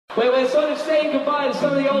We're sort of saying goodbye to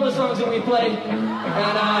some of the older songs that we played, and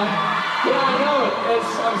yeah, I know it.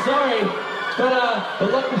 I'm sorry, but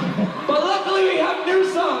luckily we have new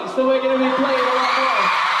songs that we're going to be playing a lot more.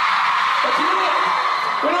 But tonight,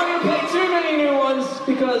 we're not going to play too many new ones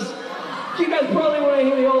because you guys probably want to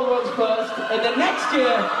hear the old ones first, and then next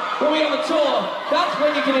year when we have a tour, that's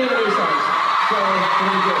when you can hear the new songs. So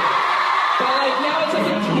really good. But like now it's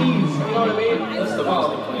like a tease, you know what I mean? That's the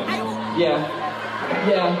most plan. Yeah.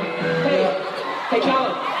 Yeah. Hey. Yeah. Hey,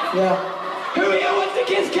 Callum. Yeah. Who here wants to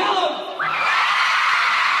kiss Callum?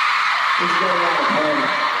 He's going out of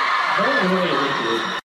home.